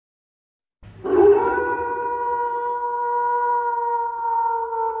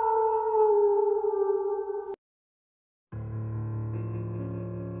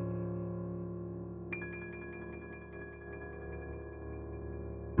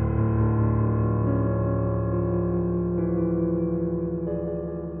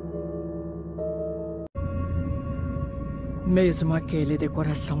Mesmo aquele de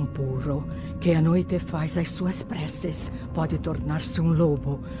coração puro, que à noite faz as suas preces, pode tornar-se um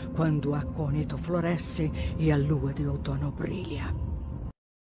lobo quando o acônito floresce e a lua de outono brilha.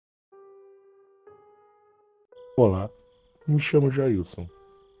 Olá, me chamo Jailson,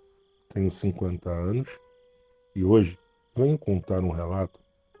 tenho 50 anos e hoje venho contar um relato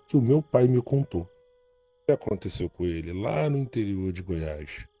que o meu pai me contou. O que aconteceu com ele lá no interior de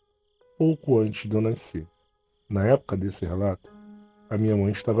Goiás, pouco antes de eu nascer. Na época desse relato, a minha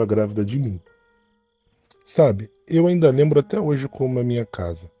mãe estava grávida de mim. Sabe, eu ainda lembro até hoje como é a minha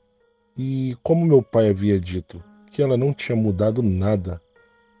casa. E como meu pai havia dito que ela não tinha mudado nada,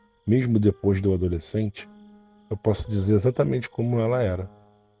 mesmo depois do adolescente, eu posso dizer exatamente como ela era,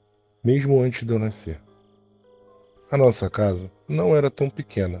 mesmo antes de eu nascer. A nossa casa não era tão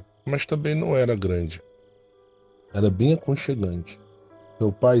pequena, mas também não era grande. Era bem aconchegante.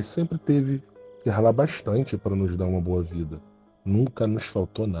 Meu pai sempre teve que ralar bastante para nos dar uma boa vida. Nunca nos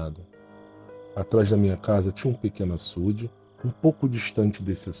faltou nada. Atrás da minha casa tinha um pequeno açude, um pouco distante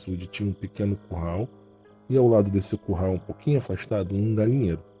desse açude tinha um pequeno curral, e ao lado desse curral, um pouquinho afastado, um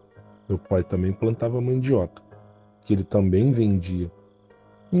galinheiro. Meu pai também plantava mandioca, que ele também vendia.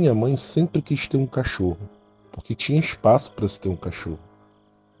 Minha mãe sempre quis ter um cachorro, porque tinha espaço para se ter um cachorro.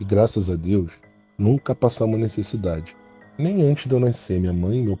 E graças a Deus, nunca passamos necessidade. Nem antes de eu nascer, minha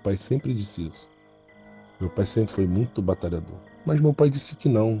mãe e meu pai sempre disse isso. Meu pai sempre foi muito batalhador. Mas meu pai disse que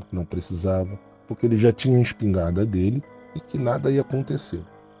não precisava, porque ele já tinha a espingarda dele e que nada ia acontecer.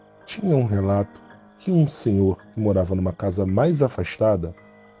 Tinha um relato que um senhor que morava numa casa mais afastada,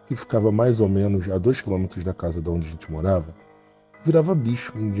 que ficava mais ou menos a 2 quilômetros da casa de onde a gente morava, virava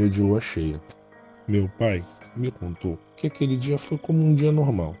bicho em dia de lua cheia. Meu pai me contou que aquele dia foi como um dia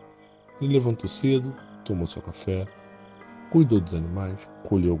normal. Ele levantou cedo, tomou seu café, cuidou dos animais,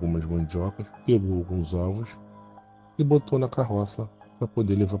 colheu algumas mandiocas, pegou alguns ovos e botou na carroça para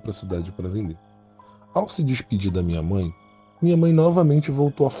poder levar para a cidade para vender. Ao se despedir da minha mãe novamente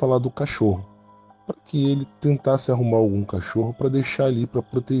voltou a falar do cachorro, para que ele tentasse arrumar algum cachorro para deixar ali para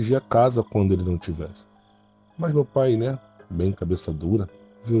proteger a casa quando ele não tivesse. Mas meu pai, né, bem cabeça dura,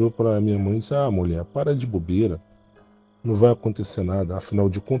 virou para minha mãe e disse: "Ah, mulher, para de bobeira, não vai acontecer nada, afinal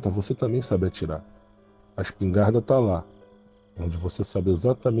de contas você também sabe atirar. A espingarda está lá, onde você sabe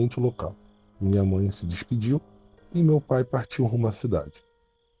exatamente o local." Minha mãe se despediu e meu pai partiu rumo à cidade.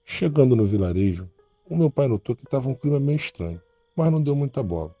 Chegando no vilarejo, o meu pai notou que estava um clima meio estranho, mas não deu muita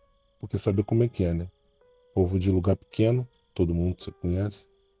bola, porque sabe como é que é, né? Povo de lugar pequeno, todo mundo se conhece,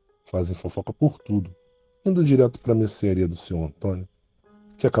 fazem fofoca por tudo. Indo direto para a mercearia do senhor Antônio,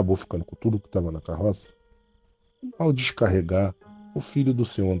 que acabou ficando com tudo que estava na carroça, ao descarregar, o filho do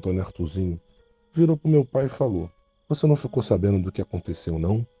senhor Antônio Artuzinho virou para o meu pai e falou: "Você não ficou sabendo do que aconteceu,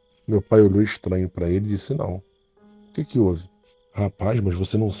 não?" Meu pai olhou estranho para ele e disse: "Não. O que que houve?" "Rapaz, mas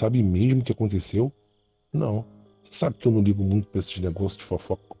você não sabe mesmo o que aconteceu?" "Não. Você sabe que eu não ligo muito para esses negócios de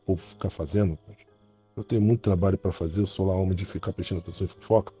fofoca que o povo fica fazendo, pai? Eu tenho muito trabalho para fazer, eu sou lá homem de ficar prestando atenção em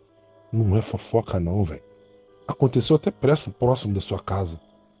fofoca." "Não é fofoca não, velho. Aconteceu até próximo da sua casa.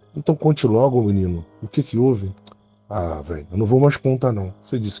 Então conte logo, menino. O que que houve?" "Ah, velho, eu não vou mais contar não.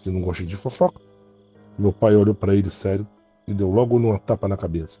 Você disse que não gosta de fofoca." Meu pai olhou para ele sério e deu logo uma tapa na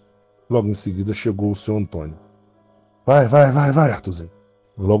cabeça. Logo em seguida chegou o seu Antônio. Vai, Arthurzinho."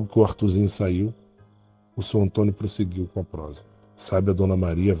 Logo que o Arthurzinho saiu, o seu Antônio prosseguiu com a prosa. "Sabe a dona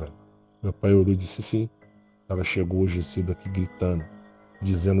Maria, velho?" Meu pai olhou e disse sim. "Ela chegou hoje cedo aqui gritando,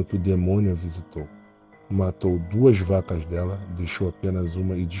 dizendo que o demônio a visitou. Matou 2 vacas dela, deixou apenas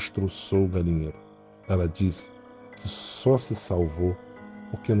uma e destroçou o galinheiro. Ela disse que só se salvou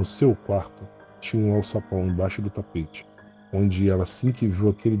porque no seu quarto tinha um alçapão embaixo do tapete, onde ela, assim que viu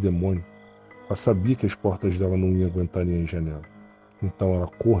aquele demônio, ela sabia que as portas dela não iam aguentar nem a janela. Então ela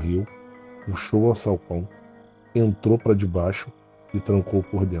correu, puxou o alçapão, entrou para debaixo e trancou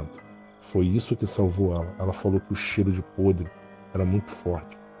por dentro. Foi isso que salvou ela. Ela falou que o cheiro de podre era muito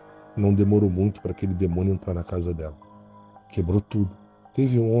forte. Não demorou muito para aquele demônio entrar na casa dela. Quebrou tudo.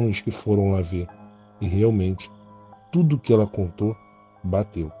 Teve homens que foram lá ver. E realmente, tudo que ela contou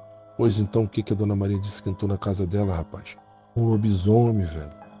bateu." "Pois então, o que que a dona Maria disse que entrou na casa dela, rapaz?" "Um lobisomem,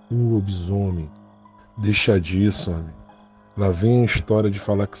 velho. Um lobisomem." "Deixa disso, homem. Lá vem a história de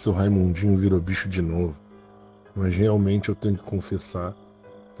falar que seu Raimundinho virou bicho de novo. Mas realmente eu tenho que confessar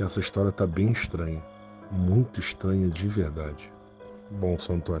que essa história tá bem estranha. Muito estranha de verdade." "Bom,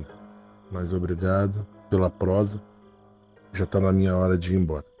 seu Antônio, mas obrigado pela prosa. Já tá na minha hora de ir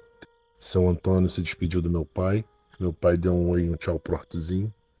embora." Seu Antônio se despediu do meu pai. Meu pai deu um oi e um tchau pro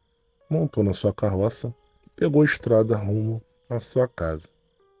Artuzinho, montou na sua carroça e pegou a estrada rumo à sua casa.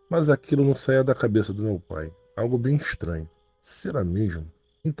 Mas aquilo não saía da cabeça do meu pai. Algo bem estranho. Será mesmo?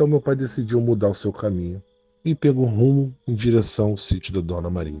 Então meu pai decidiu mudar o seu caminho e pegou rumo em direção ao sítio da Dona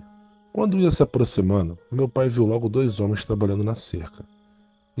Maria. Quando ia se aproximando, meu pai viu logo dois homens trabalhando na cerca.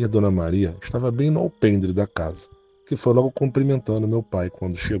 E a Dona Maria estava bem no alpendre da casa, que foi logo cumprimentando meu pai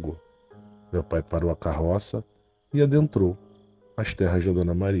quando chegou. Meu pai parou a carroça e adentrou as terras da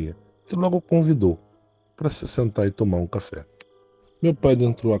Dona Maria, que logo o convidou para se sentar e tomar um café. Meu pai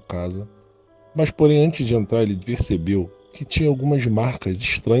adentrou a casa, mas porém antes de entrar ele percebeu que tinha algumas marcas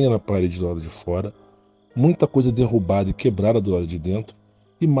estranhas na parede do lado de fora, muita coisa derrubada e quebrada do lado de dentro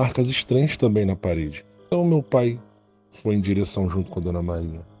e marcas estranhas também na parede. Então meu pai foi em direção junto com a Dona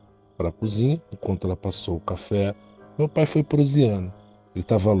Maria para a cozinha, enquanto ela passou o café. Meu pai foi proseando. Ele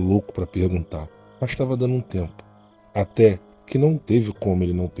estava louco para perguntar, mas estava dando um tempo. Até que não teve como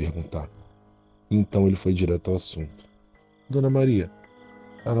ele não perguntar. Então ele foi direto ao assunto. Dona Maria,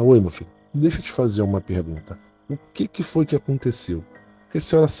 ela, oi meu filho, deixa eu te fazer uma pergunta. O que foi que aconteceu? Porque a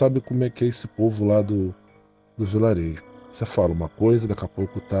senhora sabe como é que é esse povo lá do vilarejo. Você fala uma coisa, daqui a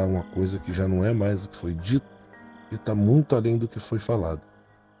pouco tá uma coisa que já não é mais o que foi dito e tá muito além do que foi falado.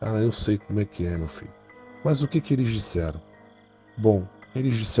 Eu sei como é que é, meu filho. Mas o que eles disseram? Bom,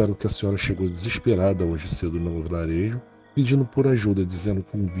 eles disseram que a senhora chegou desesperada hoje cedo no vilarejo, pedindo por ajuda, dizendo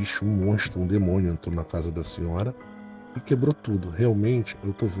que um bicho, um monstro, um demônio entrou na casa da senhora e quebrou tudo. Realmente,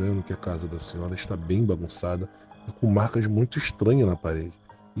 eu tô vendo que a casa da senhora está bem bagunçada e com marcas muito estranhas na parede.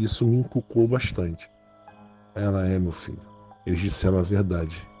 E isso me encucou bastante. Ela é, meu filho. Eles disseram a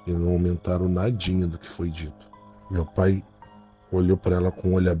verdade e não aumentaram nadinha do que foi dito. Meu pai olhou para ela com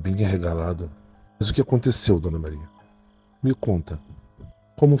o olhar bem arregalado. Mas o que aconteceu, Dona Maria? Me conta.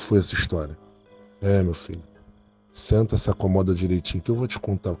 Como foi essa história? Meu filho. Senta, se acomoda direitinho que eu vou te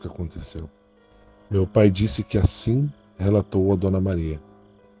contar o que aconteceu. Meu pai disse que assim relatou a Dona Maria.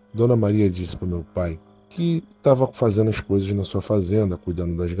 Dona Maria disse para meu pai que estava fazendo as coisas na sua fazenda,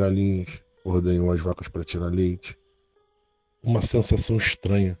 cuidando das galinhas, ordenhou as vacas para tirar leite. Uma sensação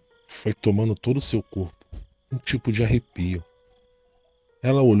estranha foi tomando todo o seu corpo, um tipo de arrepio.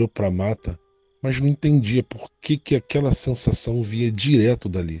 Ela olhou para a mata, mas não entendia por que aquela sensação via direto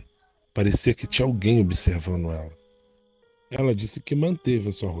dali. Parecia que tinha alguém observando ela. Ela disse que manteve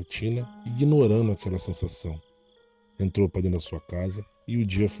a sua rotina, ignorando aquela sensação. Entrou para dentro da sua casa e o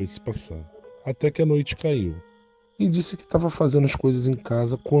dia foi se passando. Até que a noite caiu. E disse que estava fazendo as coisas em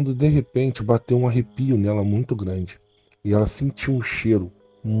casa quando de repente bateu um arrepio nela muito grande. E ela sentiu um cheiro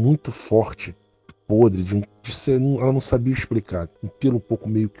muito forte, podre, ela não sabia explicar. Um pelo um pouco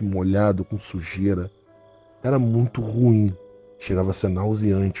meio que molhado, com sujeira. Era muito ruim. Chegava a ser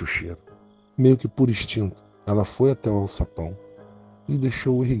nauseante o cheiro. Meio que por instinto, ela foi até o alçapão e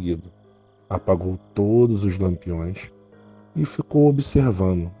deixou-o erguido. Apagou todos os lampiões e ficou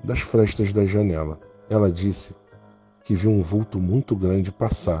observando das frestas da janela. Ela disse que viu um vulto muito grande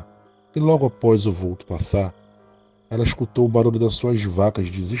passar, e logo após o vulto passar, ela escutou o barulho das suas vacas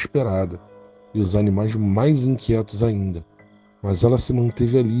desesperada e os animais mais inquietos ainda. Mas ela se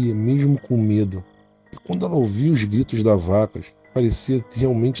manteve ali, mesmo com medo. E quando ela ouviu os gritos das vacas, parecia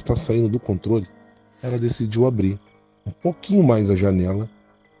realmente estar saindo do controle. Ela decidiu abrir um pouquinho mais a janela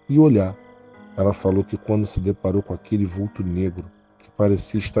e olhar. Ela falou que quando se deparou com aquele vulto negro, que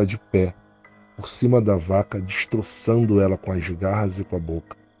parecia estar de pé, por cima da vaca, destroçando ela com as garras e com a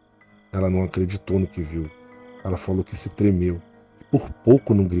boca. Ela não acreditou no que viu. Ela falou que se tremeu e por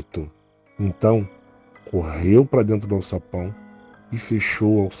pouco não gritou. Então, correu para dentro do alçapão e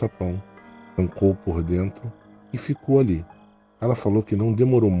fechou o alçapão, trancou por dentro e ficou ali. Ela falou que não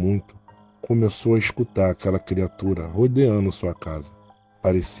demorou muito, começou a escutar aquela criatura rodeando sua casa.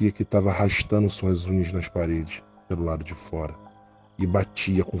 Parecia que estava arrastando suas unhas nas paredes, pelo lado de fora, e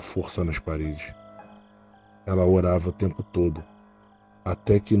batia com força nas paredes. Ela orava o tempo todo,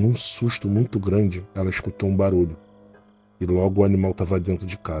 até que num susto muito grande ela escutou um barulho, e logo o animal estava dentro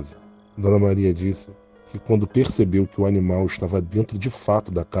de casa. Dona Maria disse que quando percebeu que o animal estava dentro de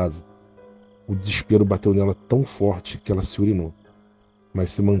fato da casa, o desespero bateu nela tão forte que ela se urinou,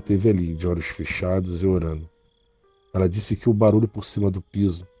 mas se manteve ali, de olhos fechados e orando. Ela disse que o barulho por cima do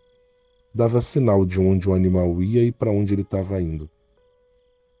piso dava sinal de onde o animal ia e para onde ele estava indo.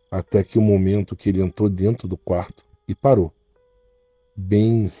 Até que o momento que ele entrou dentro do quarto e parou,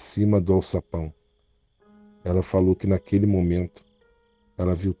 bem em cima do alçapão. Ela falou que naquele momento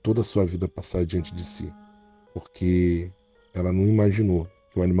ela viu toda a sua vida passar diante de si, porque ela não imaginou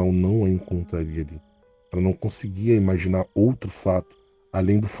que o animal não a encontraria ali. Ela não conseguia imaginar outro fato,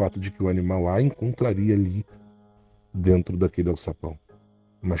 além do fato de que o animal a encontraria ali dentro daquele alçapão.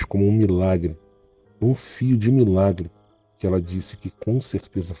 Mas como um milagre, um fio de milagre, que ela disse que com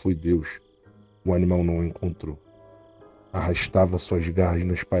certeza foi Deus, o animal não a encontrou. arrastava suas garras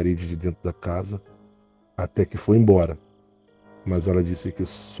nas paredes de dentro da casa, até que foi embora. Mas ela disse que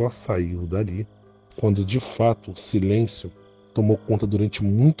só saiu dali quando de fato o silêncio tomou conta durante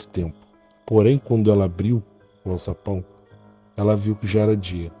muito tempo. Porém, quando ela abriu o alçapão, ela viu que já era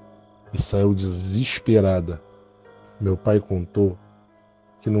dia e saiu desesperada. Meu pai contou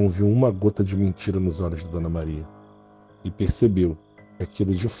que não viu uma gota de mentira nos olhos de Dona Maria e percebeu que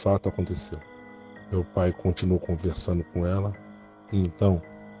aquilo de fato aconteceu. Meu pai continuou conversando com ela e então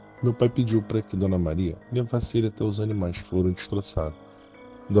meu pai pediu para que Dona Maria levasse ele até os animais que foram destroçados.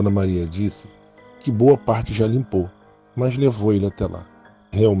 Dona Maria disse que boa parte já limpou, mas levou ele até lá.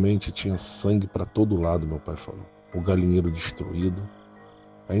 Realmente tinha sangue para todo lado, meu pai falou. O galinheiro destruído,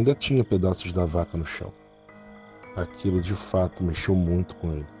 ainda tinha pedaços da vaca no chão. Aquilo de fato mexeu muito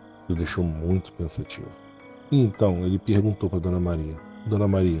com ele e o deixou muito pensativo. E então ele perguntou para Dona Maria: Dona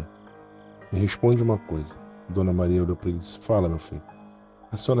Maria, me responde uma coisa. Dona Maria olhou para ele e disse: Fala, meu filho,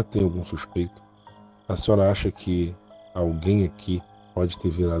 a senhora tem algum suspeito? A senhora acha que alguém aqui pode ter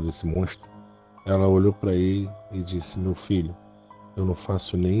virado esse monstro? Ela olhou para ele e disse: Meu filho, eu não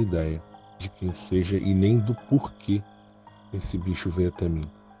faço nem ideia de quem seja e nem do porquê esse bicho veio até mim.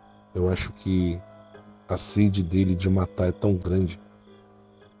 Eu acho que a sede dele de matar é tão grande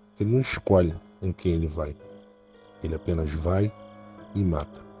que ele não escolhe em quem ele vai. Ele apenas vai e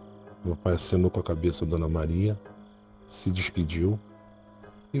mata. Meu pai acenou com a cabeça a Dona Maria, se despediu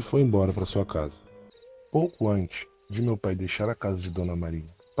e foi embora para sua casa. Pouco antes de meu pai deixar a casa de Dona Maria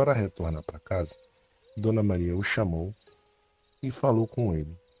para retornar para casa, Dona Maria o chamou e falou com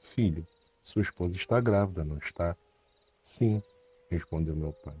ele: Filho, sua esposa está grávida, não está? Sim, respondeu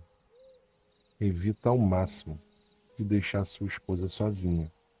meu pai. Evita ao máximo de deixar sua esposa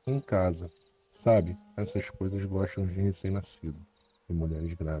sozinha, em casa. Sabe, essas coisas gostam de recém-nascido e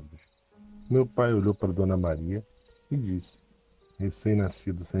mulheres grávidas. Meu pai olhou para Dona Maria e disse: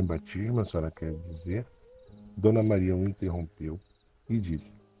 Recém-nascido sem batismo, a senhora quer dizer? Dona Maria o interrompeu e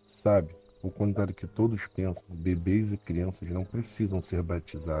disse: Sabe, ao contrário que todos pensam, bebês e crianças não precisam ser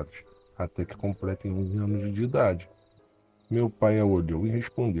batizados até que completem 11 anos de idade. Meu pai a olhou e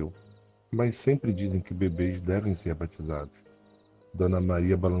respondeu: Mas sempre dizem que bebês devem ser batizados. Dona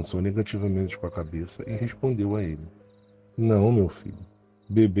Maria balançou negativamente com a cabeça e respondeu a ele: Não, meu filho.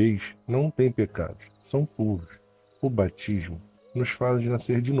 Bebês não têm pecados, são puros. O batismo nos faz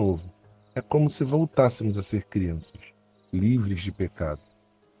nascer de novo. É como se voltássemos a ser crianças, livres de pecado.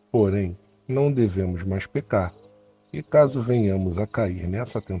 Porém, não devemos mais pecar. E caso venhamos a cair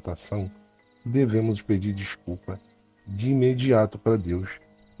nessa tentação, devemos pedir desculpa de imediato para Deus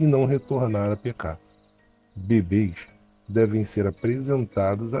e não retornar a pecar. Bebês devem ser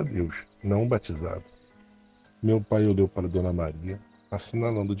apresentados a Deus, não batizados. Meu pai olhou para Dona Maria,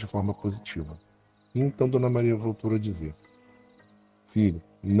 assinalando de forma positiva. E então Dona Maria voltou a dizer: Filho,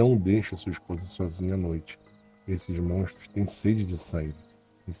 não deixe sua esposa sozinha à noite. Esses monstros têm sede de sangue.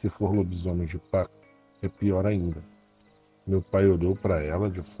 E se for lobisomem de pacto, é pior ainda. Meu pai olhou para ela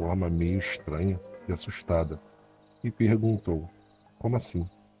de forma meio estranha e assustada e perguntou: Como assim?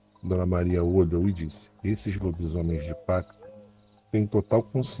 Dona Maria olhou e disse: Esses lobisomens de pacto têm total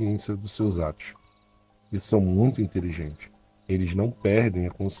consciência dos seus atos e são muito inteligentes. Eles não perdem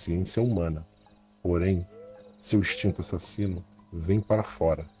a consciência humana. Porém, seu instinto assassino vem para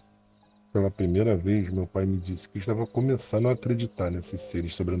fora. Pela primeira vez, meu pai me disse que estava começando a acreditar nesses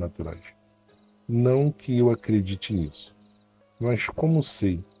seres sobrenaturais. Não que eu acredite nisso, mas como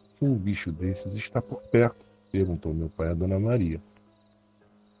sei que um bicho desses está por perto? Perguntou meu pai a Dona Maria.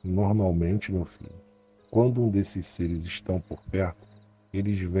 Normalmente, meu filho, quando um desses seres estão por perto,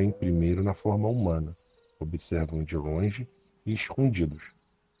 eles vêm primeiro na forma humana, observam de longe e escondidos.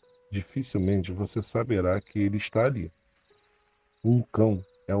 Dificilmente você saberá que ele está ali. Um cão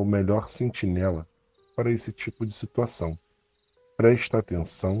é o melhor sentinela para esse tipo de situação. Presta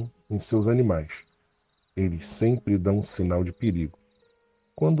atenção em seus animais. Eles sempre dão um sinal de perigo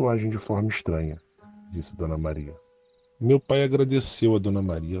quando agem de forma estranha, disse Dona Maria. Meu pai agradeceu a Dona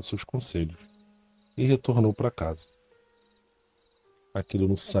Maria seus conselhos e retornou para casa. Aquilo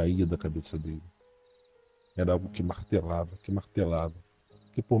não saía da cabeça dele. Era algo que martelava,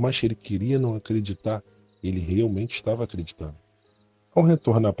 que por mais que ele queria não acreditar, ele realmente estava acreditando. Ao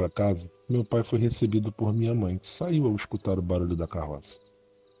retornar para casa, meu pai foi recebido por minha mãe, que saiu ao escutar o barulho da carroça.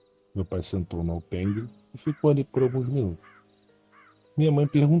 Meu pai sentou no alpendre e ficou ali por alguns minutos. Minha mãe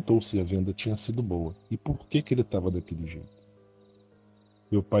perguntou se a venda tinha sido boa e por que ele estava daquele jeito.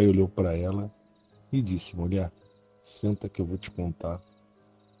 Meu pai olhou para ela e disse: Mulher, senta que eu vou te contar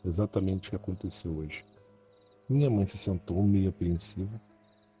exatamente o que aconteceu hoje. Minha mãe se sentou meio apreensiva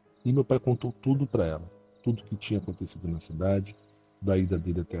e meu pai contou tudo para ela. tudo que tinha acontecido na cidade, da ida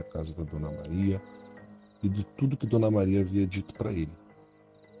dele até a casa da Dona Maria e de tudo que Dona Maria havia dito para ele.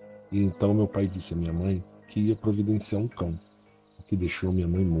 E então meu pai disse à minha mãe que ia providenciar um cão, o que deixou minha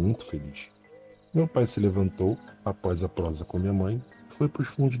mãe muito feliz. Meu pai se levantou, após a prosa com minha mãe, e foi para os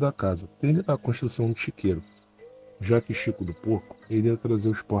fundos da casa, terminar a construção do chiqueiro, já que Chico do Porco ele ia trazer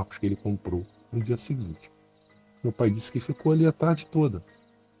os porcos que ele comprou no dia seguinte. Meu pai disse que ficou ali a tarde toda,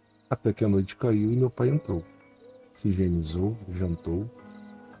 até que a noite caiu e meu pai entrou. Se higienizou, jantou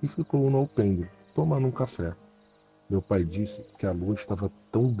e ficou no alpendre, tomando um café. Meu pai disse que a lua estava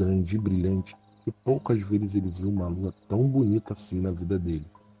tão grande e brilhante que poucas vezes ele viu uma lua tão bonita assim na vida dele.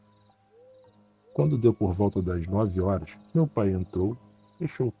 Quando deu por volta das 9 horas, meu pai entrou,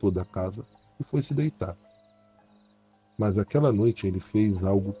 fechou toda a casa e foi se deitar. Mas aquela noite ele fez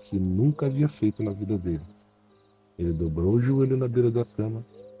algo que nunca havia feito na vida dele. Ele dobrou o joelho na beira da cama.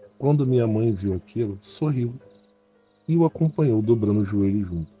 Quando minha mãe viu aquilo, sorriu e o acompanhou dobrando o joelho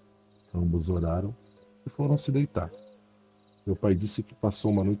junto. Ambos oraram e foram se deitar. Meu pai disse que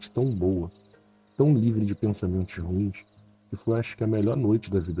passou uma noite tão boa, tão livre de pensamentos ruins, que foi acho que a melhor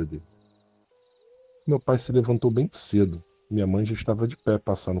noite da vida dele. Meu pai se levantou bem cedo. Minha mãe já estava de pé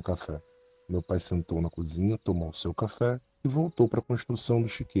passando café. Meu pai sentou na cozinha, tomou o seu café e voltou para a construção do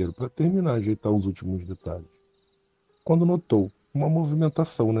chiqueiro para terminar de ajeitar os últimos detalhes. Quando notou uma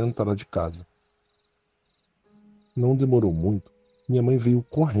movimentação na entrada de casa. Não demorou muito, minha mãe veio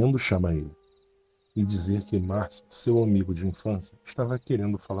correndo chamar ele e dizer que Márcio, seu amigo de infância, estava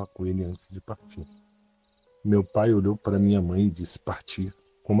querendo falar com ele antes de partir. Meu pai olhou para minha mãe e disse: partir?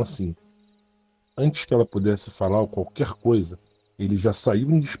 Como assim? Antes que ela pudesse falar qualquer coisa, ele já saiu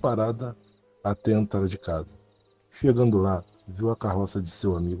em disparada até a entrada de casa. Chegando lá, viu a carroça de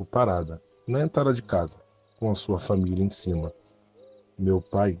seu amigo parada na entrada de casa, com a sua família em cima. Meu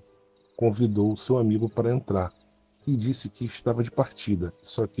pai convidou seu amigo para entrar e disse que estava de partida e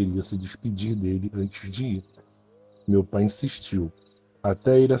só queria se despedir dele antes de ir. Meu pai insistiu,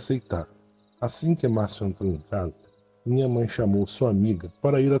 até ele aceitar. Assim que Márcio entrou em casa, minha mãe chamou sua amiga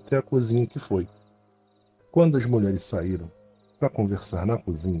para ir até a cozinha que foi. Quando as mulheres saíram para conversar na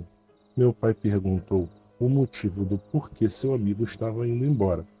cozinha, meu pai perguntou o motivo do porquê seu amigo estava indo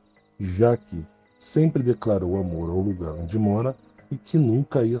embora, já que sempre declarou amor ao lugar onde mora e que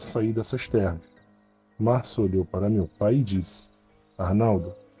nunca ia sair dessas terras. Márcio olhou para meu pai e disse: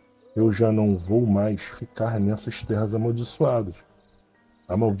 Arnaldo, eu já não vou mais ficar nessas terras amaldiçoadas.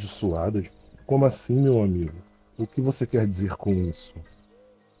 Amaldiçoadas? Como assim, meu amigo? O que você quer dizer com isso?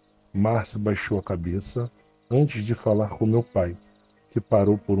 Márcio baixou a cabeça antes de falar com meu pai, que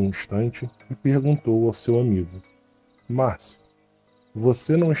parou por um instante e perguntou ao seu amigo: Márcio,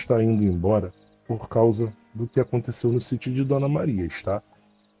 você não está indo embora por causa do que aconteceu no sítio de Dona Maria, está?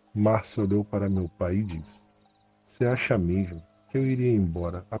 Márcio olhou para meu pai e disse: você acha mesmo que eu iria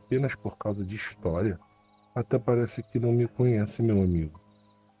embora apenas por causa de história? Até parece que não me conhece, meu amigo.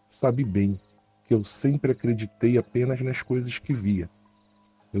 Sabe bem que eu sempre acreditei apenas nas coisas que via.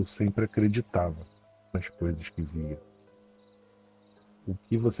 Eu sempre acreditava nas coisas que via. O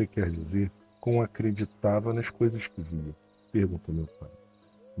que você quer dizer com acreditava nas coisas que via? Perguntou meu pai.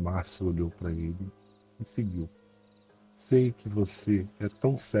 Márcio olhou para ele e seguiu. Sei que você é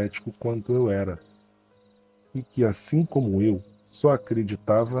tão cético quanto eu era, e que assim como eu, só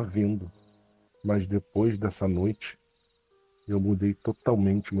acreditava vendo. Mas depois dessa noite, eu mudei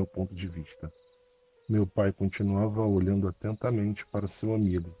totalmente meu ponto de vista. Meu pai continuava olhando atentamente para seu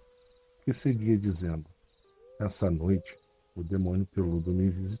amigo, que seguia dizendo: essa noite, o demônio peludo me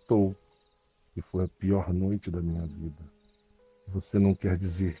visitou, e foi a pior noite da minha vida. Você não quer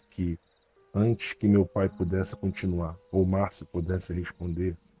dizer que, antes que meu pai pudesse continuar, ou Márcio pudesse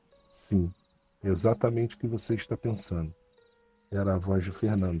responder, sim, exatamente o que você está pensando. Era a voz de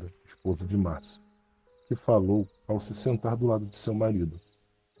Fernanda, esposa de Márcio, que falou ao se sentar do lado de seu marido.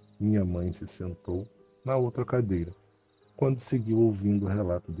 Minha mãe se sentou na outra cadeira, quando seguiu ouvindo o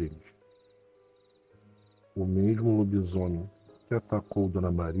relato deles. O mesmo lobisomem que atacou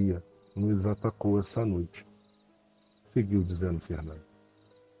Dona Maria nos atacou essa noite, seguiu dizendo Fernanda.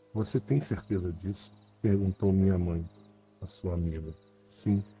 Você tem certeza disso? Perguntou minha mãe, a sua amiga.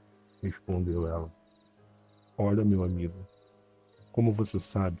 Sim, respondeu ela. Olha, meu amigo, como você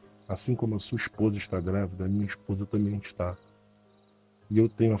sabe, assim como a sua esposa está grávida, a minha esposa também está. E eu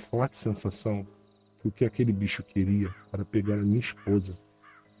tenho a forte sensação que o que aquele bicho queria era pegar a minha esposa.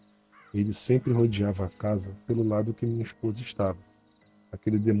 Ele sempre rodeava a casa pelo lado que minha esposa estava.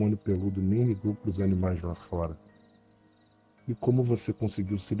 Aquele demônio peludo nem ligou para os animais lá fora. E como você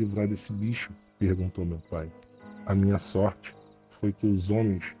conseguiu se livrar desse bicho? Perguntou meu pai. A minha sorte foi que os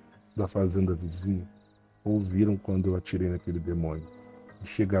homens da fazenda vizinha Ouviram quando eu atirei naquele demônio e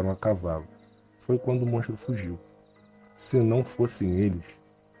chegaram a cavalo. Foi quando o monstro fugiu. Se não fossem eles,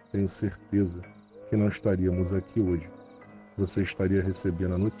 tenho certeza que não estaríamos aqui hoje. Você estaria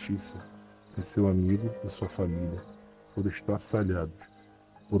recebendo a notícia que seu amigo e sua família foram estraçalhados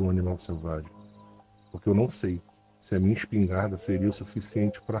por um animal selvagem. Porque eu não sei se a minha espingarda seria o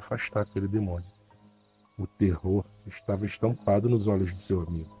suficiente para afastar aquele demônio. O terror estava estampado nos olhos de seu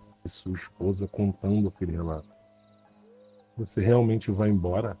amigo e sua esposa contando aquele relato. Você realmente vai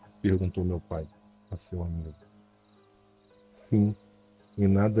embora? Perguntou meu pai a seu amigo. Sim, e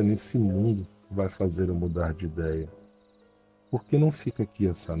nada nesse mundo vai fazer eu mudar de ideia. Por que não fica aqui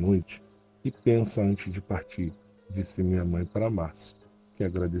essa noite e pensa antes de partir? Disse minha mãe para Márcio, que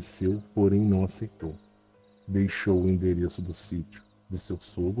agradeceu, porém não aceitou. Deixou o endereço do sítio de seu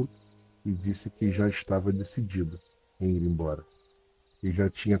sogro e disse que já estava decidido em ir embora. E já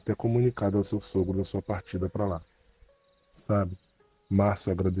tinha até comunicado ao seu sogro da sua partida para lá. Sabe,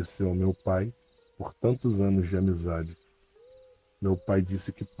 Márcio agradeceu ao meu pai por tantos anos de amizade. Meu pai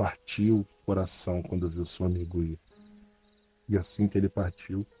disse que partiu o coração quando viu seu amigo ir. E assim que ele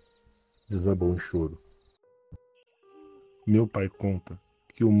partiu, desabou em choro. Meu pai conta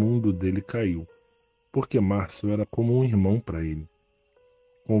que o mundo dele caiu, porque Márcio era como um irmão para ele.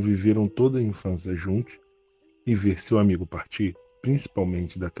 Conviveram toda a infância juntos e ver seu amigo partir,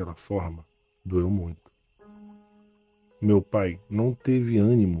 principalmente daquela forma, doeu muito. Meu pai não teve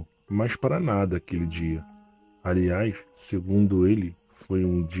ânimo mais para nada aquele dia. Aliás, segundo ele, foi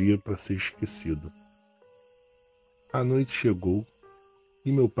um dia para ser esquecido. A noite chegou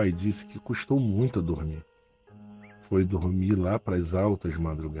e meu pai disse que custou muito a dormir. Foi dormir lá para as altas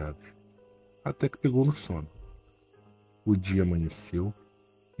madrugadas, até que pegou no sono. O dia amanheceu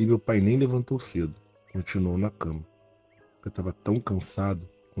e meu pai nem levantou cedo, continuou na cama. Eu estava tão cansado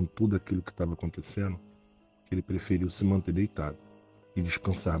com tudo aquilo que estava acontecendo que ele preferiu se manter deitado e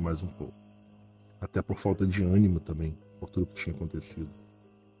descansar mais um pouco. Até por falta de ânimo também, por tudo que tinha acontecido.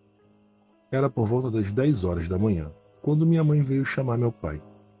 Era por volta das 10 horas da manhã, quando minha mãe veio chamar meu pai,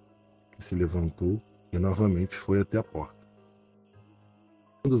 que se levantou e novamente foi até a porta.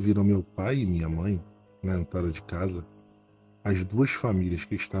 Quando viram meu pai e minha mãe na entrada de casa, as duas famílias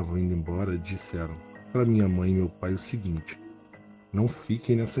que estavam indo embora disseram para minha mãe e meu pai o seguinte: não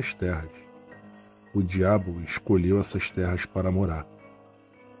fiquem nessas terras. O diabo escolheu essas terras para morar.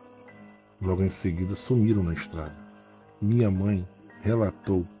 Logo em seguida sumiram na estrada. Minha mãe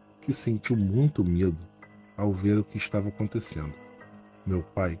relatou que sentiu muito medo ao ver o que estava acontecendo. Meu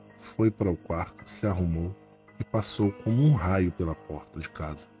pai foi para o quarto, se arrumou e passou como um raio pela porta de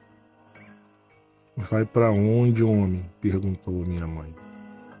casa. Vai para onde, homem? Perguntou minha mãe.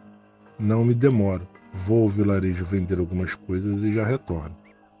 Não me demoro. Vou ao vilarejo vender algumas coisas e já retorno.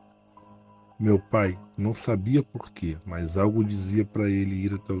 Meu pai não sabia por quê, mas algo dizia para ele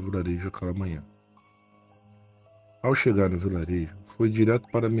ir até o vilarejo aquela manhã. Ao chegar no vilarejo, foi direto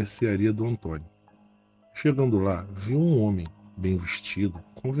para a mercearia do Antônio. Chegando lá, viu um homem, bem vestido,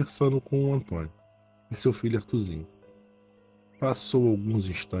 conversando com o Antônio e seu filho Artuzinho. Passou alguns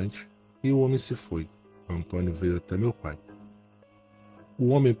instantes e o homem se foi. Antônio veio até meu pai. O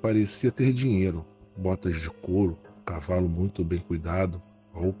homem parecia ter dinheiro, botas de couro, cavalo muito bem cuidado,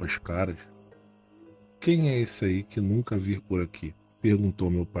 roupas caras. Quem é esse aí que nunca vi por aqui? Perguntou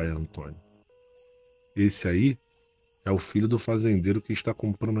meu pai a Antônio. Esse aí é o filho do fazendeiro que está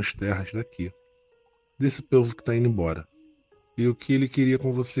comprando as terras daqui, desse povo que está indo embora. E o que ele queria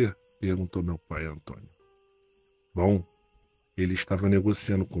com você? Perguntou meu pai a Antônio. Bom, ele estava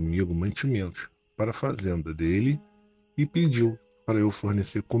negociando comigo mantimentos para a fazenda dele e pediu para eu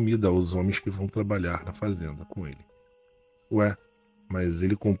fornecer comida aos homens que vão trabalhar na fazenda com ele. Ué, mas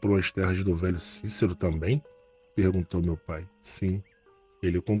ele comprou as terras do velho Cícero também? Perguntou meu pai. Sim,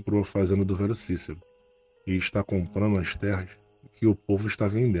 ele comprou a fazenda do velho Cícero e está comprando as terras que o povo está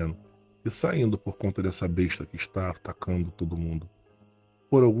vendendo e saindo por conta dessa besta que está atacando todo mundo.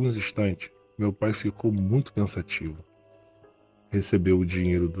 Por alguns instantes, meu pai ficou muito pensativo. Recebeu o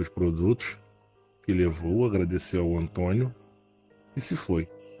dinheiro dos produtos que levou, agradeceu ao Antônio e se foi.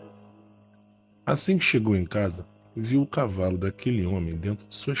 Assim que chegou em casa, viu o cavalo daquele homem dentro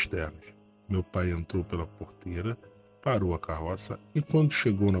de suas terras. Meu pai entrou pela porteira, parou a carroça e quando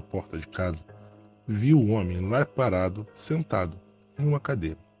chegou na porta de casa, viu o homem lá parado, sentado, em uma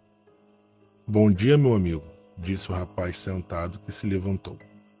cadeira. Bom dia, meu amigo, disse o rapaz sentado que se levantou.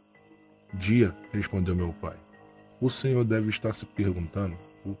 Dia, respondeu meu pai. O senhor deve estar se perguntando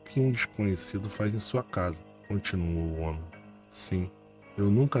o que um desconhecido faz em sua casa, continuou o homem. Sim, eu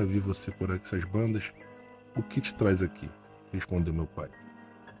nunca vi você por essas bandas. O que te traz aqui? Respondeu meu pai.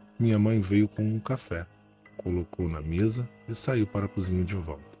 Minha mãe veio com um café. colocou na mesa e saiu para a cozinha de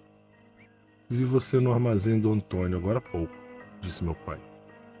volta. Vi você no armazém do Antônio agora há pouco, disse meu pai.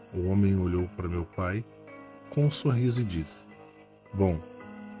 O homem olhou para meu pai com um sorriso e disse: Bom,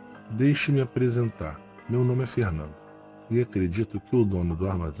 deixe-me apresentar. Meu nome é Fernando e acredito que o dono do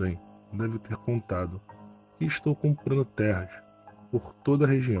armazém deve ter contado que estou comprando terras por toda a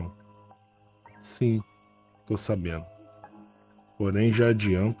região. Sim, estou sabendo. Porém, já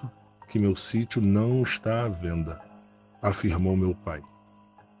adianto que meu sítio não está à venda, afirmou meu pai.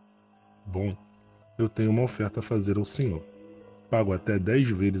 Bom, eu tenho uma oferta a fazer ao senhor. Pago até 10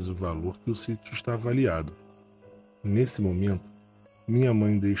 vezes o valor que o sítio está avaliado. Nesse momento, minha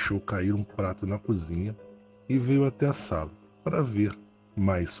mãe deixou cair um prato na cozinha e veio até a sala para ver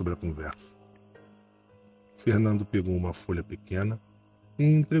mais sobre a conversa. Fernando pegou uma folha pequena e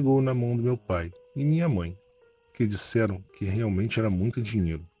entregou na mão do meu pai e minha mãe, que disseram que realmente era muito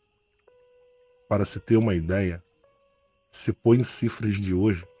dinheiro. Para se ter uma ideia, se põe em cifras de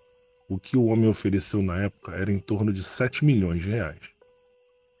hoje, o que o homem ofereceu na época era em torno de 7 milhões de reais.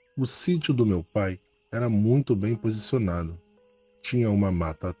 O sítio do meu pai era muito bem posicionado. Tinha uma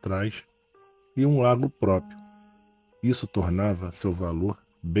mata atrás e um lago próprio. Isso tornava seu valor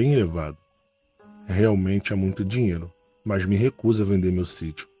bem elevado. Realmente é muito dinheiro, mas me recuso a vender meu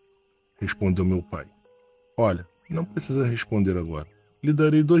sítio, respondeu meu pai. Olha, não precisa responder agora. Lhe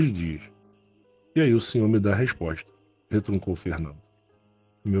darei 2 dias. E aí o senhor me dá a resposta, retrucou Fernando.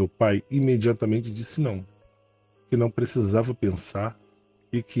 Meu pai imediatamente disse não, que não precisava pensar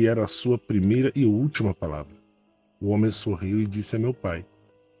e que era a sua primeira e última palavra. O homem sorriu e disse a meu pai,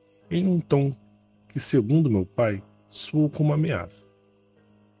 em um tom que, segundo meu pai, soou como uma ameaça.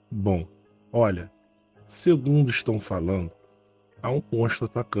 Bom, olha, segundo estão falando, há um monstro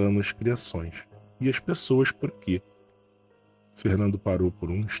atacando as criações e as pessoas por aqui. Fernando parou por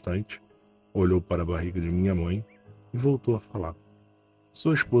um instante, olhou para a barriga de minha mãe e voltou a falar.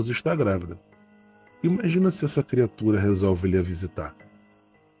 Sua esposa está grávida. Imagina se essa criatura resolve lhe visitar.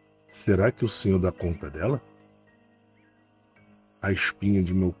 Será que o senhor dá conta dela? A espinha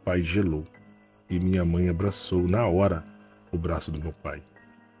de meu pai gelou e minha mãe abraçou na hora o braço do meu pai.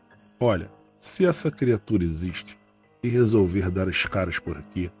 Olha, se essa criatura existe e resolver dar as caras por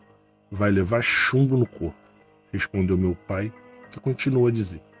aqui, vai levar chumbo no corpo, respondeu meu pai, que continuou a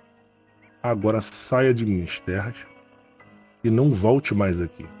dizer. Agora saia de minhas terras e não volte mais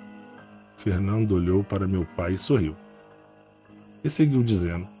aqui. Fernando olhou para meu pai e sorriu. E seguiu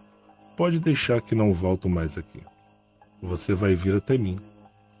dizendo, pode deixar que não volto mais aqui. Você vai vir até mim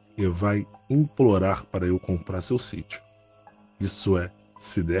e vai implorar para eu comprar seu sítio. Isso é,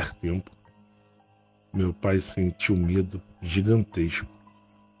 se der tempo. Meu pai sentiu medo gigantesco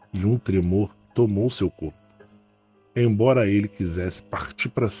e um tremor tomou seu corpo. Embora ele quisesse partir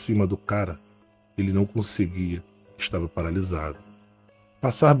para cima do cara, ele não conseguia, estava paralisado.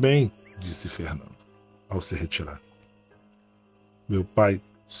 Passar bem, disse Fernando, ao se retirar. Meu pai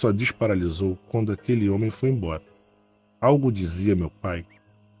só desparalisou quando aquele homem foi embora. Algo dizia meu pai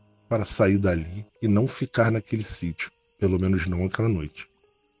para sair dali e não ficar naquele sítio, pelo menos não aquela noite.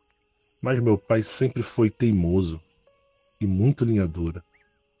 Mas meu pai sempre foi teimoso e muito linha dura.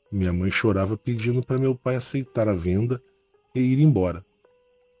 Minha mãe chorava pedindo para meu pai aceitar a venda e ir embora.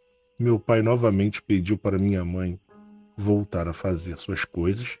 Meu pai novamente pediu para minha mãe voltar a fazer suas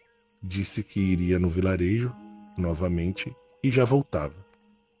coisas, disse que iria no vilarejo novamente e já voltava.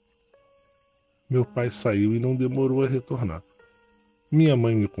 Meu pai saiu e não demorou a retornar. Minha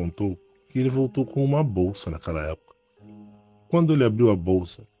mãe me contou que ele voltou com uma bolsa naquela época. Quando ele abriu a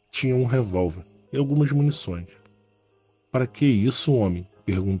bolsa, tinha um revólver e algumas munições. Para que isso, homem?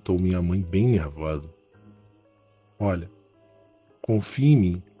 Perguntou minha mãe bem nervosa. Olha, confie em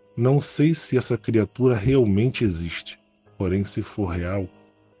mim. Não sei se essa criatura realmente existe. Porém, se for real,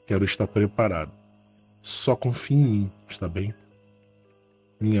 quero estar preparado. Só confie em mim, está bem?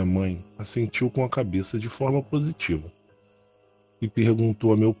 Minha mãe assentiu com a cabeça de forma positiva e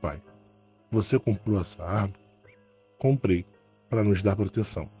perguntou a meu pai, você comprou essa arma? Comprei, para nos dar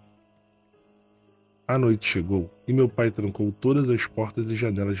proteção. A noite chegou e meu pai trancou todas as portas e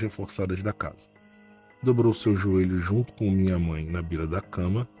janelas reforçadas da casa. Dobrou seus joelhos junto com minha mãe na beira da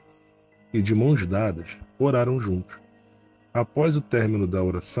cama e, de mãos dadas, oraram juntos. Após o término da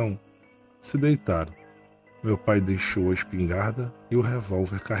oração, se deitaram. Meu pai deixou a espingarda e o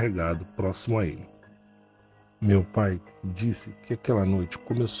revólver carregado próximo a ele. Meu pai disse que aquela noite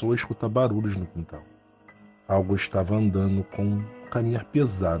começou a escutar barulhos no quintal. Algo estava andando com um caminhar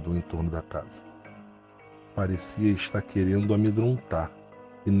pesado em torno da casa. Parecia estar querendo amedrontar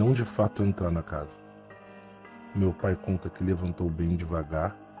e não de fato entrar na casa. Meu pai conta que levantou bem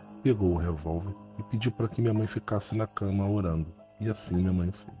devagar, pegou o revólver e pediu para que minha mãe ficasse na cama orando. E assim minha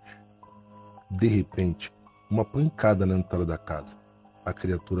mãe fez. De repente, uma pancada na entrada da casa. A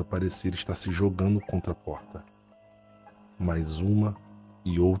criatura parecia estar se jogando contra a porta. Mais uma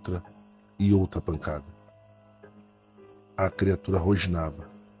e outra pancada. A criatura rosnava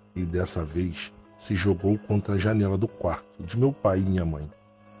e dessa vez se jogou contra a janela do quarto de meu pai e minha mãe,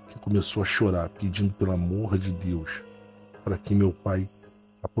 que começou a chorar pedindo pelo amor de Deus para que meu pai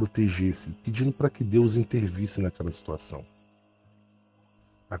a protegesse, pedindo para que Deus intervisse naquela situação.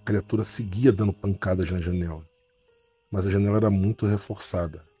 A criatura seguia dando pancadas na janela, mas a janela era muito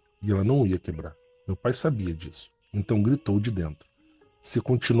reforçada e ela não ia quebrar. Meu pai sabia disso, então gritou de dentro: "Se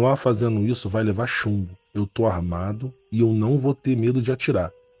continuar fazendo isso, vai levar chumbo. Eu tô armado e eu não vou ter medo de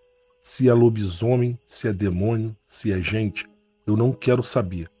atirar. Se é lobisomem, se é demônio, se é gente, eu não quero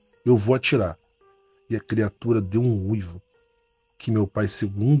saber. Eu vou atirar." E a criatura deu um uivo que meu pai,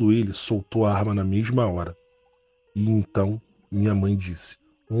 segundo ele, soltou a arma na mesma hora. E então minha mãe disse: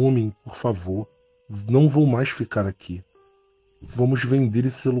 "Homem, por favor, não vou mais ficar aqui. Vamos vender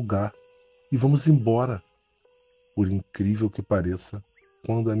esse lugar e vamos embora." Por incrível que pareça,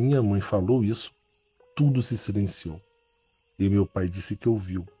 quando a minha mãe falou isso, tudo se silenciou. E meu pai disse que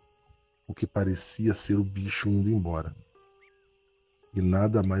ouviu o que parecia ser o bicho indo embora. E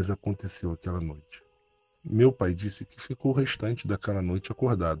nada mais aconteceu aquela noite. Meu pai disse que ficou o restante daquela noite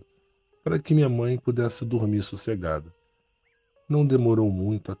acordado, para que minha mãe pudesse dormir sossegada. Não demorou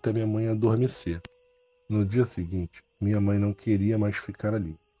muito até minha mãe adormecer. No dia seguinte, minha mãe não queria mais ficar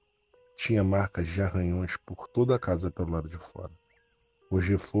ali. Tinha marcas de arranhões por toda a casa pelo lado de fora. Os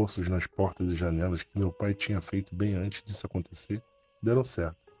reforços nas portas e janelas que meu pai tinha feito bem antes disso acontecer deram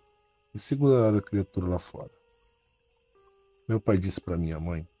certo e seguraram a criatura lá fora. Meu pai disse para minha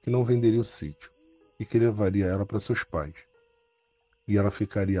mãe que não venderia o sítio e que levaria ela para seus pais. E ela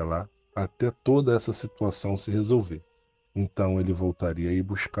ficaria lá até toda essa situação se resolver. Então ele voltaria e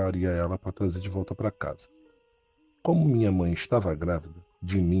buscaria ela para trazer de volta para casa. Como minha mãe estava grávida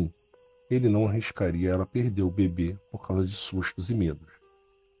de mim, ele não arriscaria ela perder o bebê por causa de sustos e medos.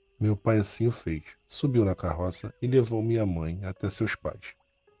 Meu pai assim o fez. Subiu na carroça e levou minha mãe até seus pais.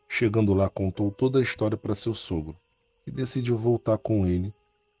 Chegando lá, contou toda a história para seu sogro, que decidiu voltar com ele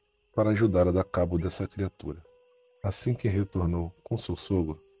para ajudar a dar cabo dessa criatura. Assim que retornou com seu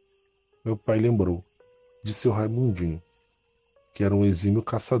sogro, meu pai lembrou de seu Raimundinho, que era um exímio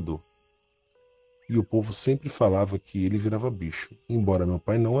caçador. E o povo sempre falava que ele virava bicho. Embora meu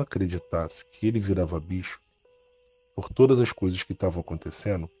pai não acreditasse que ele virava bicho, por todas as coisas que estavam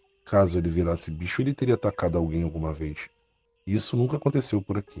acontecendo, caso ele virasse bicho, ele teria atacado alguém alguma vez. E isso nunca aconteceu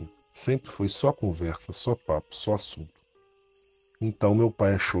por aqui. Sempre foi só conversa, só papo, só assunto. Então meu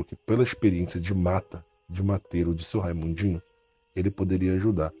pai achou que pela experiência de mata, de mateiro de seu Raimundinho, ele poderia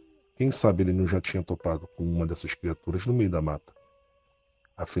ajudar. Quem sabe ele não já tinha topado com uma dessas criaturas no meio da mata.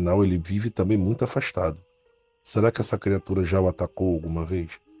 Afinal, ele vive também muito afastado. Será que essa criatura já o atacou alguma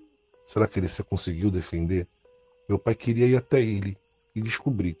vez? Será que ele se conseguiu defender? Meu pai queria ir até ele e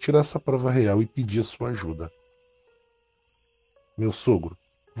descobrir, tirar essa prova real e pedir a sua ajuda. Meu sogro,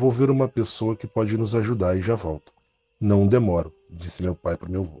 vou ver uma pessoa que pode nos ajudar e já volto. Não demoro, disse meu pai para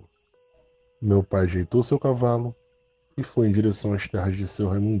meu avô. Meu pai ajeitou seu cavalo e foi em direção às terras de seu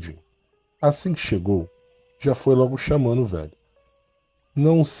Raimundinho. Assim que chegou, já foi logo chamando o velho.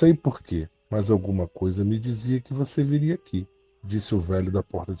 Não sei porquê, mas alguma coisa me dizia que você viria aqui, disse o velho da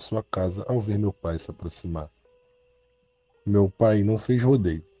porta de sua casa ao ver meu pai se aproximar. Meu pai não fez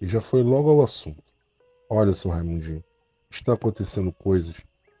rodeio e já foi logo ao assunto. Olha, seu Raimundinho, está acontecendo coisas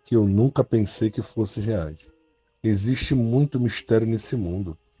que eu nunca pensei que fossem reais. Existe muito mistério nesse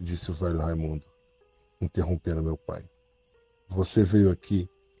mundo, disse o velho Raimundo, interrompendo meu pai. Você veio aqui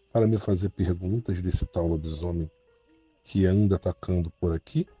para me fazer perguntas desse tal lobisomem que anda atacando por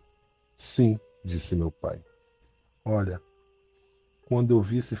aqui? Sim, disse meu pai. Olha, quando eu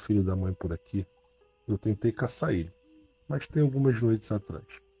vi esse filho da mãe por aqui, eu tentei caçar ele, mas tem algumas noites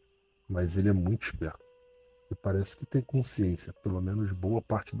atrás. Mas ele é muito esperto e parece que tem consciência, pelo menos boa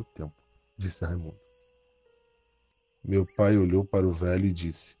parte do tempo, disse Raimundo. Meu pai olhou para o velho e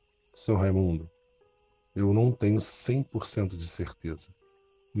disse: Seu Raimundo, eu não tenho 100% de certeza,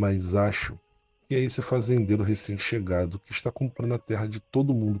 mas acho que é esse fazendeiro recém-chegado que está comprando a terra de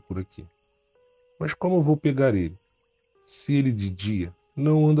todo mundo por aqui. Mas como eu vou pegar ele? Se ele de dia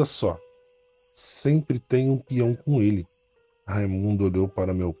não anda só, sempre tem um peão com ele. Raimundo olhou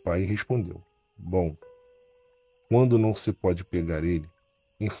para meu pai e respondeu: Bom, quando não se pode pegar ele,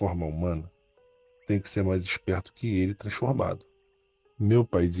 em forma humana, tem que ser mais esperto que ele transformado. Meu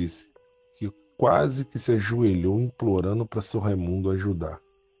pai disse que quase que se ajoelhou implorando para seu Raimundo ajudar.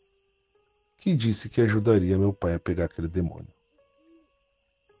 que disse que ajudaria meu pai a pegar aquele demônio.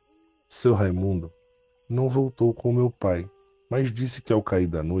 Seu Raimundo não voltou com meu pai, mas disse que ao cair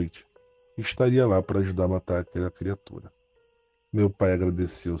da noite estaria lá para ajudar a matar aquela criatura. Meu pai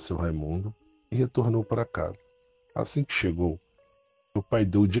agradeceu ao seu Raimundo e retornou para casa. Assim que chegou, meu pai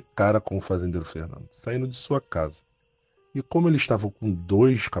deu de cara com o fazendeiro Fernando, saindo de sua casa. E como ele estava com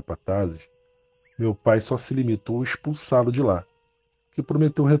 2 capatazes, meu pai só se limitou a expulsá-lo de lá, que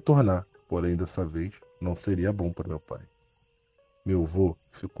prometeu retornar, porém dessa vez não seria bom para meu pai. Meu avô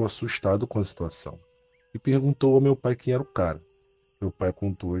ficou assustado com a situação e perguntou ao meu pai quem era o cara. Meu pai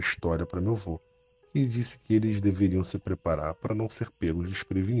contou a história para meu avô e disse que eles deveriam se preparar para não ser pegos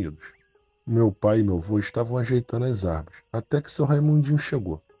desprevenidos. Meu pai e meu avô estavam ajeitando as árvores, até que seu Raimundinho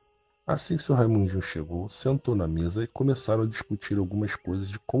chegou. Assim que seu Raimundinho chegou, sentou na mesa e começaram a discutir algumas coisas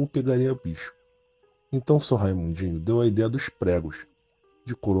de como pegaria o bicho. Então seu Raimundinho deu a ideia dos pregos,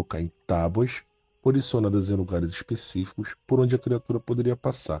 de colocar em tábuas, posicionadas em lugares específicos por onde a criatura poderia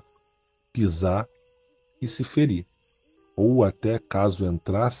passar, pisar e se ferir, ou até, caso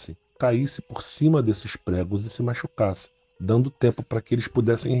entrasse, caísse por cima desses pregos e se machucasse, dando tempo para que eles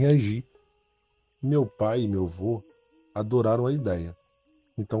pudessem reagir. Meu pai e meu avô adoraram a ideia,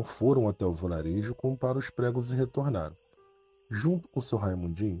 então foram até o vilarejo, compraram os pregos e retornaram. Junto com seu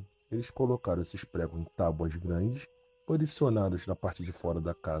Raimundinho, eles colocaram esses pregos em tábuas grandes, posicionadas na parte de fora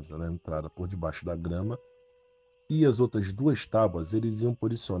da casa, na entrada por debaixo da grama, e as outras 2 tábuas eles iam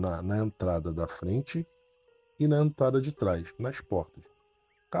posicionar na entrada da frente e na entrada de trás, nas portas.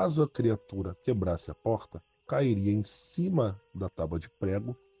 Caso a criatura quebrasse a porta, cairia em cima da tábua de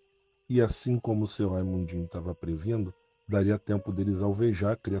prego, e assim como o seu Raimundinho estava prevendo, daria tempo deles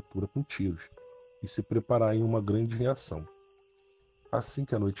alvejar a criatura com tiros e se prepararem uma grande reação. Assim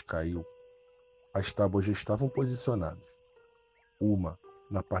que a noite caiu, as tábuas já estavam posicionadas, uma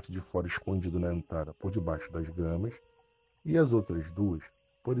na parte de fora escondida na entrada por debaixo das gramas, e as outras 2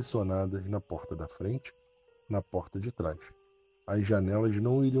 posicionadas na porta da frente, na porta de trás. As janelas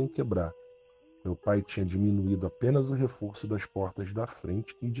não iriam quebrar. Meu pai tinha diminuído apenas o reforço das portas da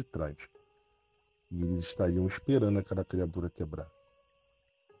frente e de trás, e eles estariam esperando aquela criatura quebrar.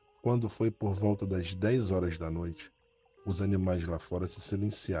 Quando foi por volta das 10 horas da noite, os animais lá fora se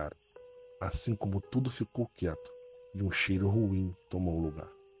silenciaram, assim como tudo ficou quieto, e um cheiro ruim tomou o lugar.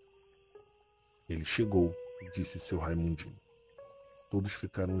 Ele chegou, disse seu Raimundinho. Todos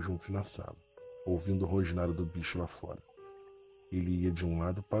ficaram juntos na sala, ouvindo o rosnado do bicho lá fora. Ele ia de um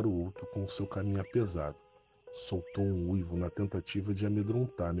lado para o outro com o seu caminhar pesado. Soltou um uivo na tentativa de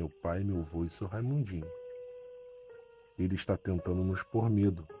amedrontar meu pai, meu avô e seu Raimundinho. Ele está tentando nos pôr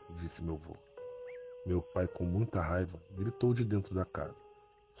medo, disse meu avô. Meu pai, com muita raiva, gritou de dentro da casa.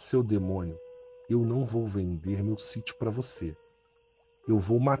 Seu demônio, eu não vou vender meu sítio para você. Eu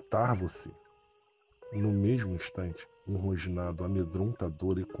vou matar você. No mesmo instante, um rosnado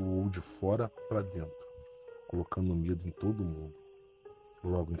amedrontador ecoou de fora para dentro, colocando medo em todo mundo.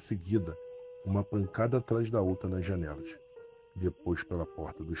 Logo em seguida, uma pancada atrás da outra nas janelas, depois pela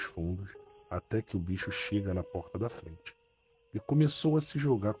porta dos fundos, até que o bicho chega na porta da frente, e começou a se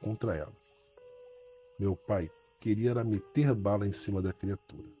jogar contra ela. Meu pai queria era meter bala em cima da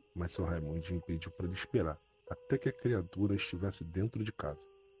criatura, mas seu Raimundinho pediu para ele esperar, até que a criatura estivesse dentro de casa.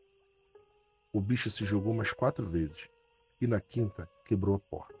 O bicho se jogou umas 4 vezes, e na quinta quebrou a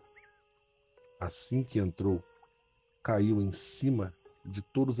porta. Assim que entrou, caiu em cima de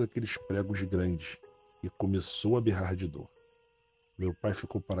todos aqueles pregos grandes e começou a berrar de dor. Meu pai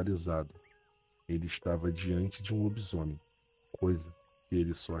ficou paralisado. Ele estava diante de um lobisomem, coisa que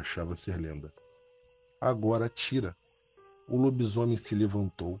ele só achava ser lenda. Agora tira! O lobisomem se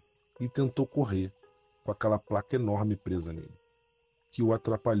levantou e tentou correr, com aquela placa enorme presa nele, que o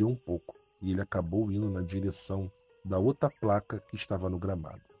atrapalhou um pouco, e ele acabou indo na direção da outra placa que estava no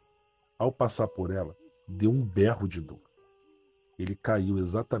gramado. Ao passar por ela, deu um berro de dor. Ele caiu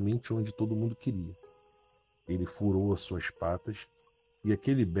exatamente onde todo mundo queria. Ele furou as suas patas, e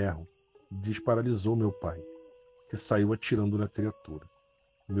aquele berro desparalisou meu pai, que saiu atirando na criatura.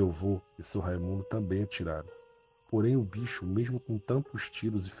 Meu avô e seu Raimundo também atiraram. Porém o bicho, mesmo com tantos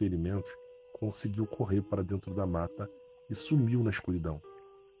tiros e ferimentos, conseguiu correr para dentro da mata e sumiu na escuridão.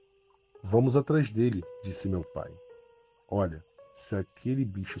 Vamos atrás dele, disse meu pai. Olha, se aquele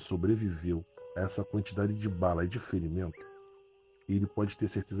bicho sobreviveu a essa quantidade de bala e de ferimento, ele pode ter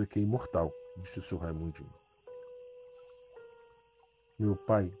certeza que é imortal, disse seu Raimundinho. Meu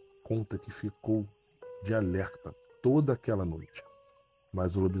pai conta que ficou de alerta toda aquela noite,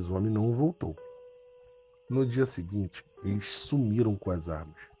 mas o lobisomem não voltou. No dia seguinte, eles sumiram com as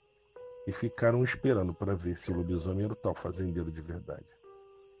armas e ficaram esperando para ver se o lobisomem era o tal fazendeiro de verdade.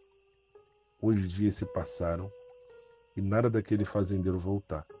 Os dias se passaram e nada daquele fazendeiro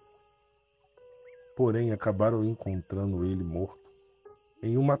voltar. Porém, acabaram encontrando ele morto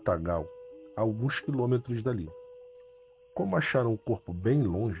em um matagal a alguns quilômetros dali. Como acharam o corpo bem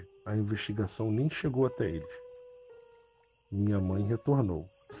longe, a investigação nem chegou até eles. Minha mãe retornou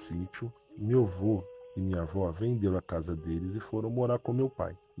ao sítio, meu avô e minha avó venderam a casa deles e foram morar com meu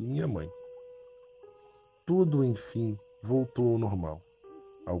pai e minha mãe. Tudo, enfim, voltou ao normal.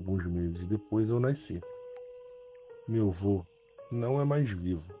 Alguns meses depois eu nasci. Meu avô não é mais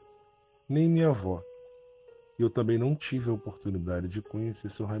vivo, nem minha avó. E eu também não tive a oportunidade de conhecer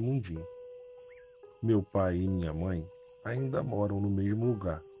seu Raimundinho. Meu pai e minha mãe ainda moram no mesmo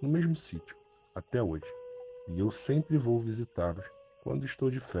lugar, no mesmo sítio, até hoje. E eu sempre vou visitá-los quando estou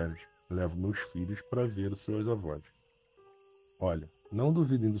de férias. Levo meus filhos para ver os seus avós. Olha, não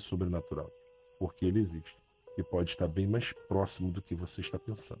duvidem do sobrenatural, porque ele existe e pode estar bem mais próximo do que você está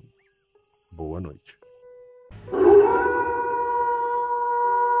pensando. Boa noite.